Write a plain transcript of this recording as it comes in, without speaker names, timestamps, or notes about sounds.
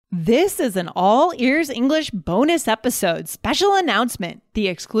This is an All Ears English bonus episode. Special announcement. The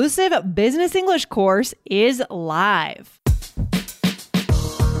exclusive Business English course is live.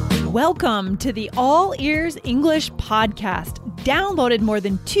 Welcome to the All Ears English podcast, downloaded more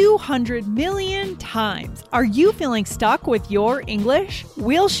than 200 million times. Are you feeling stuck with your English?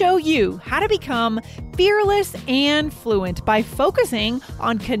 We'll show you how to become fearless and fluent by focusing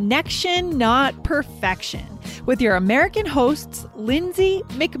on connection, not perfection. With your American hosts, Lindsay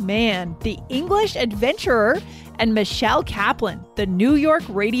McMahon, the English adventurer, and Michelle Kaplan, the New York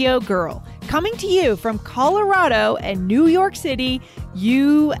radio girl, coming to you from Colorado and New York City,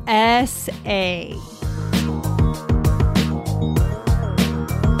 USA.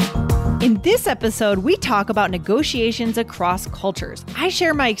 In this episode, we talk about negotiations across cultures. I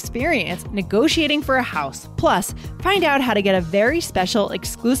share my experience negotiating for a house, plus find out how to get a very special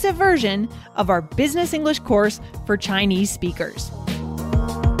exclusive version of our Business English course for Chinese speakers.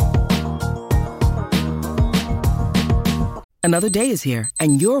 Another day is here,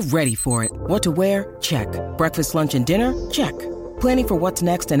 and you're ready for it. What to wear? Check. Breakfast, lunch, and dinner? Check. Planning for what's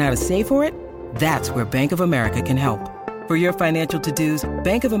next and how to save for it? That's where Bank of America can help. For your financial to-dos,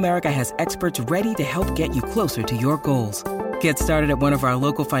 Bank of America has experts ready to help get you closer to your goals. Get started at one of our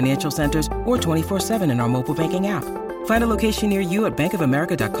local financial centers or 24/7 in our mobile banking app. Find a location near you at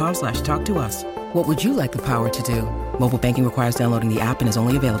bankofamerica.com/talktous. What would you like the power to do? Mobile banking requires downloading the app and is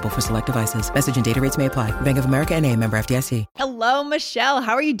only available for select devices. Message and data rates may apply. Bank of America N.A., member FDIC. Hello, Michelle.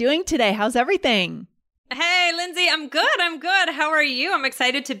 How are you doing today? How's everything? Hey, Lindsay, I'm good. How are you? I'm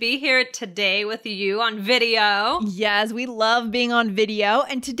excited to be here today with you on video. Yes, we love being on video.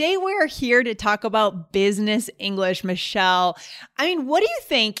 And today we're here to talk about business English, Michelle. I mean, what do you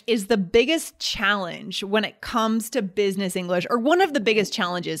think is the biggest challenge when it comes to business English, or one of the biggest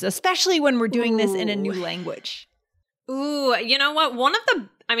challenges, especially when we're doing this in a new language? Ooh, you know what?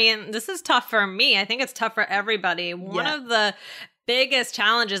 This is tough for me. I think it's tough for everybody. One of the biggest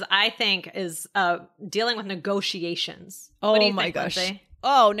challenges, I think, is dealing with negotiations. Oh, what do you my think, gosh. Lindsay?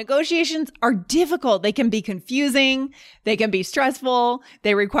 Oh, negotiations are difficult. They can be confusing. They can be stressful.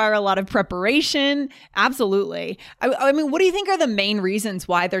 They require a lot of preparation. Absolutely. I mean, what do you think are the main reasons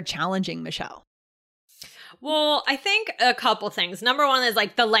why they're challenging, Michelle? Well, I think a couple things. Number one is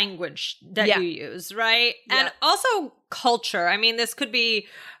like the language that you use, right? And also culture. I mean, this could be,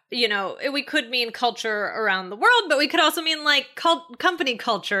 we could mean culture around the world, but we could also mean like company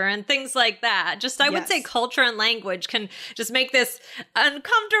culture and things like that. I would say culture and language can just make this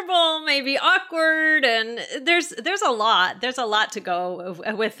uncomfortable, maybe awkward. And there's a lot to go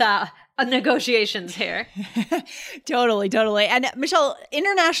with negotiations here. Totally. And Michelle,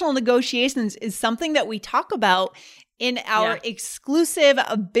 international negotiations is something that we talk about in our exclusive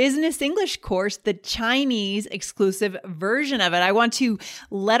Business English course, the Chinese exclusive version of it. I want to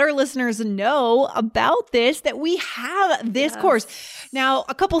let our listeners know about this, that we have this course. Now,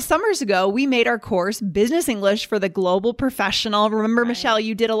 a couple summers ago, we made our course, Business English for the Global Professional. Remember, Michelle,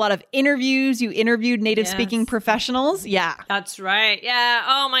 you did a lot of interviews. You interviewed native speaking professionals. Yeah. That's right. Yeah.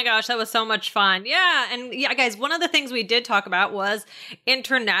 Oh my gosh, that was so much fun. Yeah. And guys, one of the things we did talk about was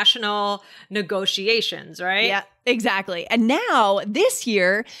international negotiations, right? Yeah. Exactly. And now this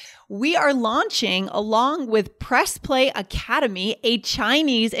year, we are launching, along with Press Play Academy, a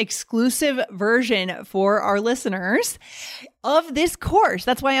Chinese exclusive version for our listeners of this course.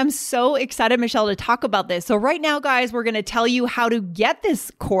 That's why I'm so excited, Michelle, to talk about this. So right now, guys, we're going to tell you how to get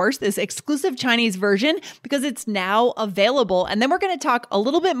this course, this exclusive Chinese version, because it's now available. And then we're going to talk a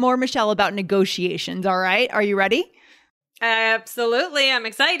little bit more, Michelle, about negotiations. All right. Are you ready? Absolutely. I'm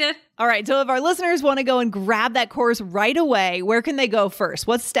excited. All right. So if our listeners want to go and grab that course right away, where can they go first?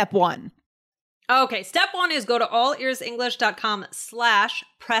 What's step one? Okay. Step one is go to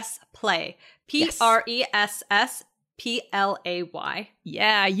allearsenglish.com/pressplay. PRESSPLAY.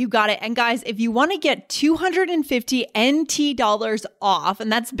 Yeah, you got it. And guys, if you want to get 250 NT dollars off,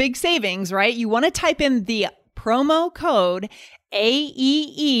 and that's big savings, right? You want to type in the promo code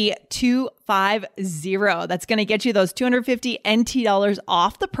AEE250. That's going to get you those 250 NT dollars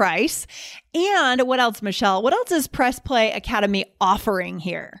off the price. And what else, Michelle? What else is Press Play Academy offering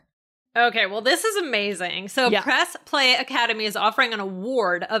here? Okay, well, this is amazing. So Press Play Academy is offering an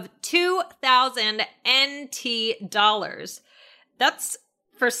award of 2,000 NT dollars. That's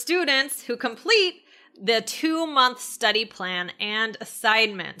for students who complete the 2-month study plan and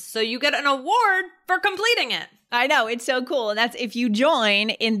assignments. So you get an award for completing it. I know, it's so cool. And that's if you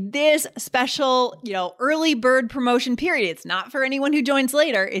join in this special, early bird promotion period. It's not for anyone who joins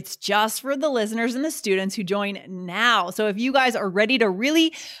later. It's just for the listeners and the students who join now. So if you guys are ready to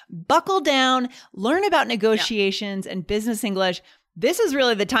really buckle down, learn about negotiations and business English, This is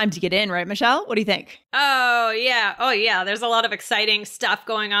really the time to get in, right, Michelle? What do you think? Oh, yeah. There's a lot of exciting stuff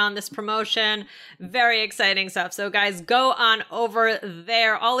going on this promotion. Very exciting stuff. So guys, go on over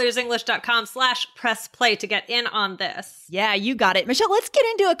there, allearsenglish.com/pressplay to get in on this. Yeah, you got it. Michelle, let's get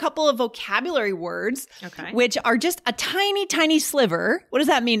into a couple of vocabulary words, which are just a tiny, tiny sliver. What does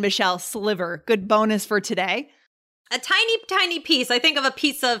that mean, Michelle? Sliver. Good bonus for today. A tiny, tiny piece. I think of a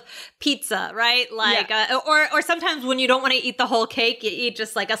piece of pizza, right? Like, or sometimes when you don't want to eat the whole cake, you eat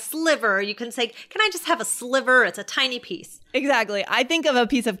just like a sliver. You can say, can I just have a sliver? It's a tiny piece. Exactly. I think of a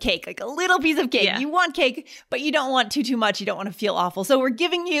piece of cake, like a little piece of cake. Yeah. You want cake, but you don't want too much. You don't want to feel awful. So we're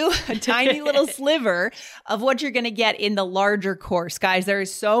giving you a tiny little sliver of what you're going to get in the larger course. Guys, there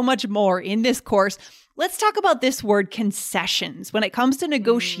is so much more in this course. Let's talk about this word concessions. When it comes to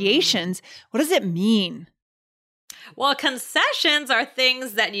negotiations, what does it mean? Well, concessions are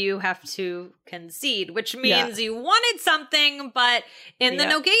things that you have to concede, which means you wanted something, but in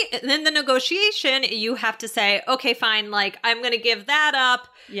the negotiation, you have to say, okay, fine, like I'm going to give that up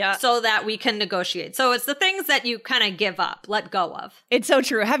so that we can negotiate. So it's the things that you kind of give up, let go of. It's so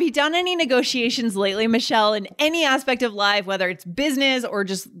true. Have you done any negotiations lately, Michelle, in any aspect of life, whether it's business or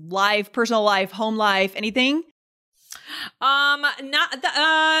just life, personal life, home life, anything?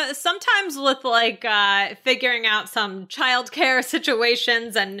 Sometimes with like figuring out some childcare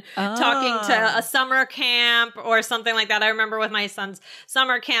situations and talking to a summer camp or something like that. I remember with my son's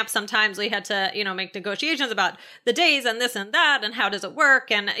summer camp, sometimes we had to, make negotiations about the days and this and that and how does it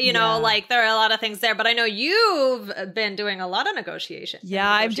work, and like there are a lot of things there. But I know you've been doing a lot of negotiations. Yeah,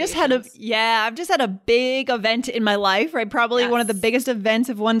 I've just had a big event in my life. Right, probably one of the biggest events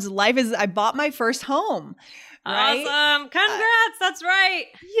of one's life is I bought my first home. Right? Awesome. Congrats. That's right.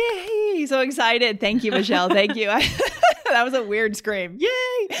 Yay. So excited. Thank you, Michelle. Thank you. That was a weird scream.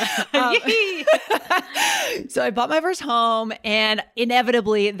 Yay. Yay. So I bought my first home, and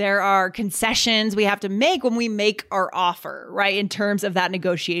inevitably there are concessions we have to make when we make our offer, right? In terms of that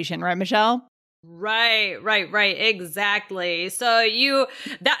negotiation, right, Michelle? Right. Exactly. So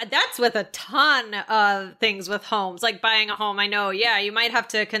that's with a ton of things with homes, like buying a home. I know. Yeah. You might have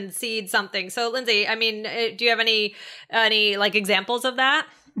to concede something. So Lindsay, I mean, do you have any like examples of that?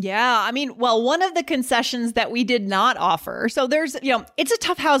 Yeah. I mean, well, one of the concessions that we did not offer. So there's, it's a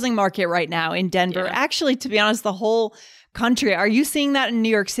tough housing market right now in Denver. Yeah. Actually, to be honest, the whole country. Are you seeing that in New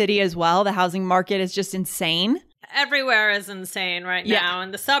York City as well? The housing market is just insane. Everywhere is insane right now.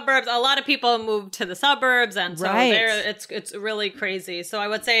 In the suburbs, a lot of people moved to the suburbs, and so it's really crazy. So I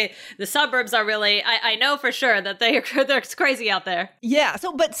would say the suburbs are really, I know for sure that they're crazy out there. Yeah.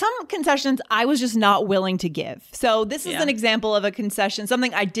 So, but some concessions I was just not willing to give. So this is an example of a concession,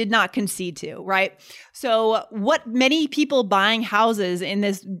 something I did not concede to, right? So what many people buying houses in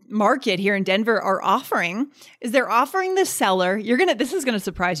this market here in Denver are offering is they're offering the seller, this is going to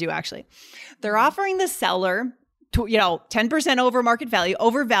surprise you actually. They're offering the seller 10% over market value,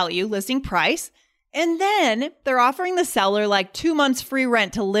 over value listing price. And then they're offering the seller like 2 months free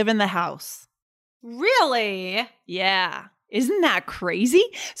rent to live in the house. Really? Yeah. Isn't that crazy?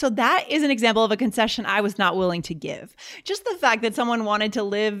 So that is an example of a concession I was not willing to give. Just the fact that someone wanted to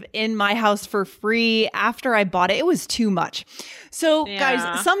live in my house for free after I bought it, it was too much. So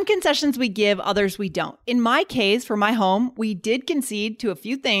guys, some concessions we give, others we don't. In my case, for my home, we did concede to a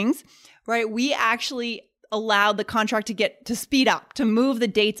few things, right? We actually allowed the contract to speed up, to move the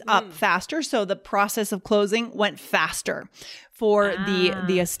dates up faster. So the process of closing went faster for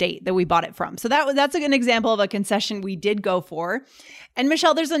the estate that we bought it from. So that's an example of a concession we did go for. And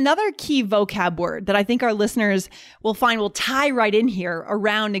Michelle, there's another key vocab word that I think our listeners will find will tie right in here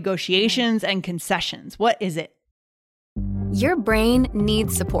around negotiations and concessions. What is it? Your brain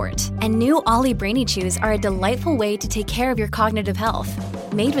needs support, and new Ollie Brainy Chews are a delightful way to take care of your cognitive health.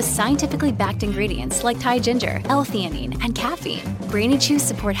 Made with scientifically backed ingredients like Thai ginger, L-theanine, and caffeine, Brainy Chews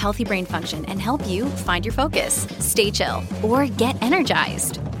support healthy brain function and help you find your focus, stay chill, or get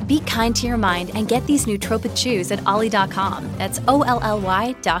energized. Be kind to your mind and get these nootropic chews at ollie.com. That's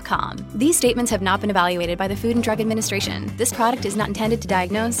OLLY.com. These statements have not been evaluated by the Food and Drug Administration. This product is not intended to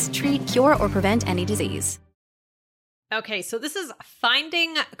diagnose, treat, cure, or prevent any disease. Okay, so this is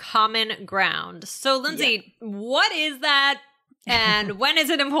finding common ground. So Lindsay, what is that? And when is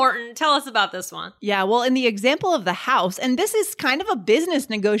it important? Tell us about this one. Yeah, well, in the example of the house, and this is kind of a business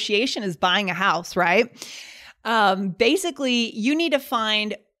negotiation, is buying a house, right? Basically, you need to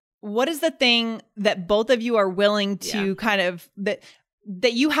find what is the thing that both of you are willing to kind of,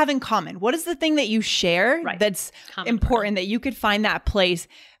 that you have in common. What is the thing that you share that's important, that you could find that place?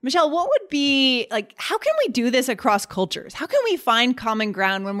 Michelle, what would be like, how can we do this across cultures? How can we find common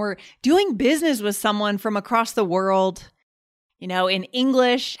ground when we're doing business with someone from across the world? in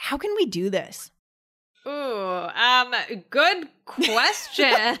English? How can we do this? Ooh, good question.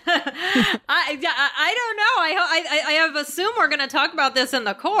 I don't know. I have assumed we're going to talk about this in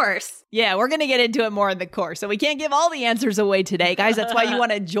the course. Yeah, we're going to get into it more in the course. So we can't give all the answers away today, guys. That's why you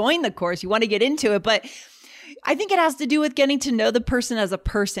want to join the course. You want to get into it. But I think it has to do with getting to know the person as a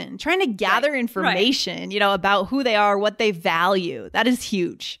person, trying to gather information, about who they are, what they value. That is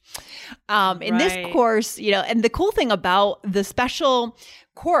huge. In this course, and the cool thing about the special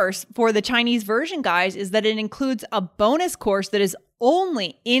course for the Chinese version, guys, is that it includes a bonus course that is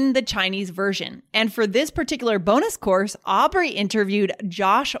only in the Chinese version. And for this particular bonus course, Aubrey interviewed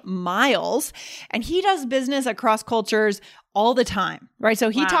Josh Miles, and he does business across cultures all the time, right? So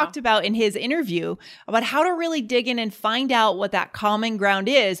he talked about in his interview about how to really dig in and find out what that common ground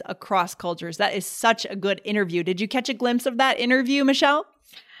is across cultures. That is such a good interview. Did you catch a glimpse of that interview, Michelle?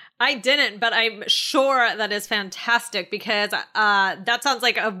 I didn't, but I'm sure that is fantastic because that sounds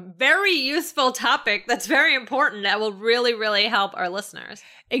like a very useful topic that's very important that will really, really help our listeners.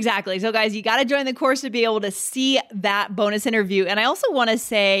 Exactly. So guys, you got to join the course to be able to see that bonus interview. And I also want to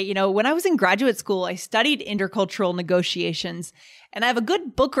say, when I was in graduate school, I studied intercultural negotiations, and I have a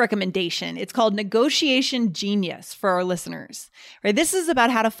good book recommendation. It's called Negotiation Genius for our listeners. Right? This is about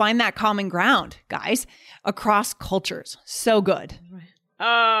how to find that common ground, guys, across cultures. So good. Right.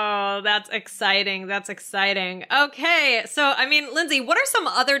 Oh, that's exciting. That's exciting. Okay. So, Lindsay, what are some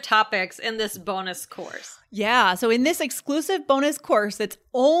other topics in this bonus course? Yeah. So in this exclusive bonus course that's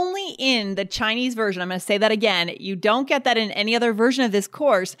only in the Chinese version, I'm going to say that again, you don't get that in any other version of this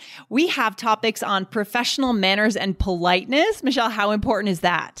course. We have topics on professional manners and politeness. Michelle, how important is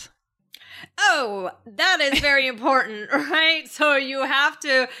that? Oh, that is very important, right? So you have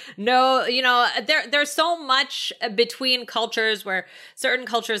to know, there's so much between cultures where certain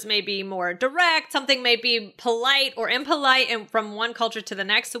cultures may be more direct, something may be polite or impolite and from one culture to the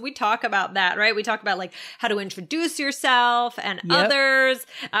next. So we talk about that, right? We talk about like how to introduce yourself and others.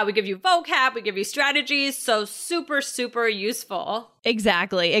 We give you vocab, we give you strategies. So super, super useful.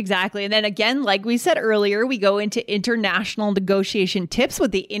 Exactly. And then again, like we said earlier, we go into international negotiation tips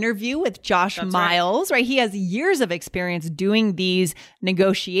with the interview with Josh Miles, right? He has years of experience doing these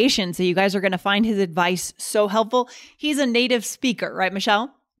negotiations. So you guys are going to find his advice so helpful. He's a native speaker, right,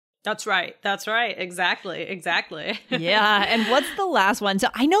 Michelle? That's right. Exactly. Yeah. And what's the last one? So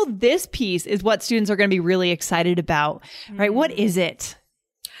I know this piece is what students are going to be really excited about, right? What is it?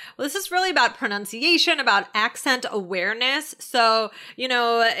 Well, this is really about pronunciation, about accent awareness. So,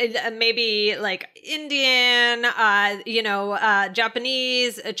 maybe like Indian,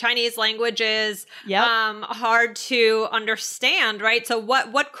 Japanese, Chinese languages, hard to understand, right? So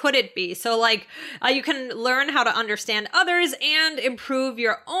what could it be? So like you can learn how to understand others and improve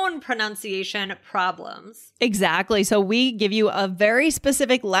your own pronunciation problems. Exactly. So we give you a very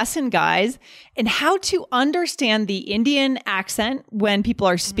specific lesson, guys, in how to understand the Indian accent when people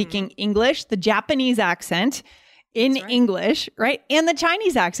are speaking English, the Japanese accent in English, right? And the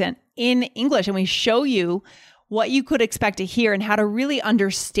Chinese accent in English. And we show you what you could expect to hear and how to really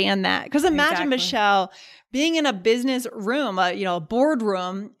understand that. Because imagine, Michelle, being in a business room, a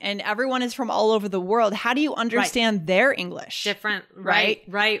boardroom, and everyone is from all over the world. How do you understand their English? Different, right?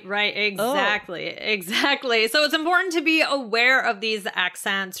 Exactly. So it's important to be aware of these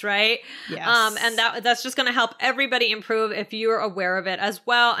accents, right? Yes. And that's just going to help everybody improve if you're aware of it as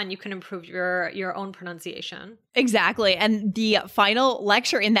well, and you can improve your own pronunciation. Exactly. And the final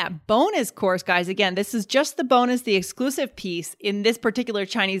lecture in that bonus course, guys, again, this is just the bonus, the exclusive piece in this particular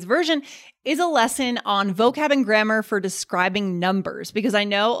Chinese version, is a lesson on vocab and grammar for describing numbers. Because I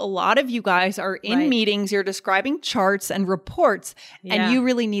know a lot of you guys are in meetings, you're describing charts and reports, and you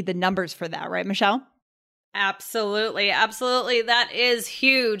really need the numbers for that, right, Michelle? Absolutely. That is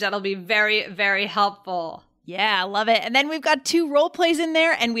huge. That'll be very, very helpful. Yeah, I love it. And then we've got 2 role plays in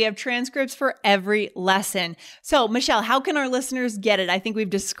there, and we have transcripts for every lesson. So, Michelle, how can our listeners get it? I think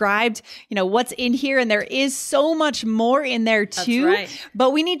we've described, what's in here, and there is so much more in there too. That's right. But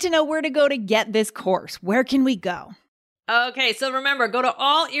we need to know where to go to get this course. Where can we go? Okay, so remember, go to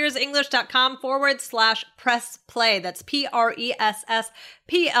allearsenglish.com/press play. That's PRESSPLAY.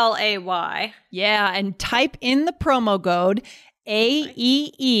 Yeah, and type in the promo code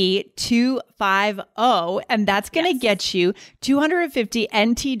AEE250, and that's going to get you 250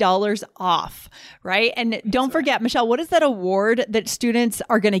 NT dollars off, right? And don't forget, Michelle, what is that award that students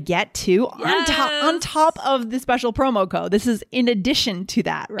are going to get too on top of the special promo code? This is in addition to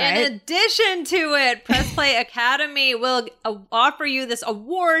that, right? In addition to it, Press Play Academy will offer you this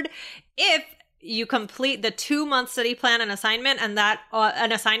award if you complete the 2-month study plan and assignment, and that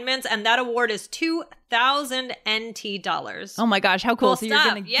assignments, and that award is $2,000. 1,000 NT dollars. Oh my gosh, how cool. So stuff.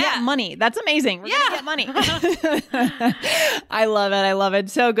 You're going to get money. That's amazing. We're going to get money. I love it. I love it.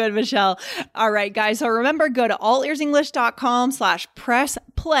 So good, Michelle. All right, guys. So remember, go to allearsenglish.com/press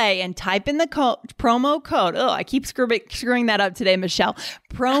play and type in the promo code. Oh, I keep screwing that up today, Michelle.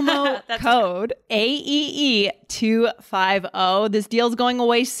 Promo code AEE250. This deal's going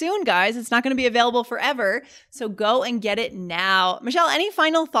away soon, guys. It's not going to be available forever. So go and get it now. Michelle, any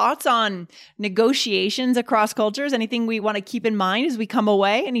final thoughts on negotiations across cultures? Anything we want to keep in mind as we come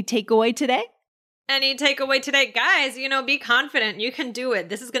away? Any takeaway today? Any takeaway today? Guys, be confident. You can do it.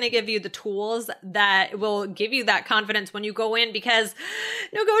 This is going to give you the tools that will give you that confidence when you go in, because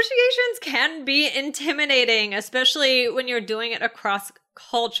negotiations can be intimidating, especially when you're doing it across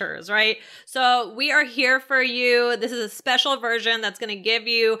cultures, right? So we are here for you. This is a special version that's going to give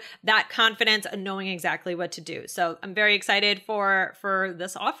you that confidence of knowing exactly what to do. So I'm very excited for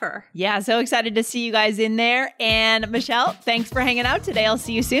this offer. Yeah, so excited to see you guys in there. And Michelle, thanks for hanging out today. I'll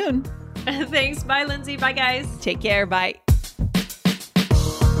see you soon. Thanks. Bye, Lindsay. Bye, guys. Take care. Bye.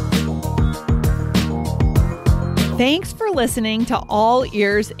 Thanks for listening to All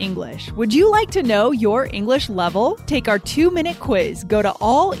Ears English. Would you like to know your English level? Take our 2-minute quiz. Go to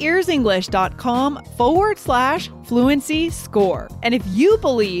allearsenglish.com/fluency score. And if you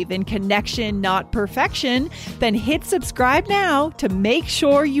believe in connection, not perfection, then hit subscribe now to make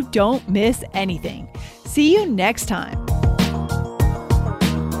sure you don't miss anything. See you next time.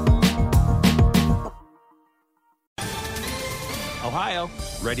 Ohio,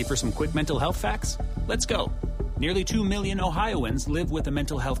 ready for some quick mental health facts? Let's go. Nearly 2 million Ohioans live with a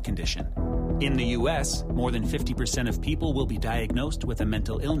mental health condition. In the U.S., more than 50% of people will be diagnosed with a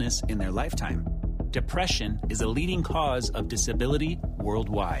mental illness in their lifetime. Depression is a leading cause of disability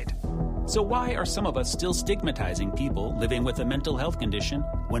worldwide. So why are some of us still stigmatizing people living with a mental health condition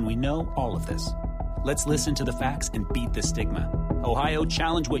when we know all of this? Let's listen to the facts and beat the stigma. Ohio,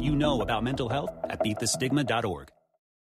 challenge what you know about mental health at beatthestigma.org.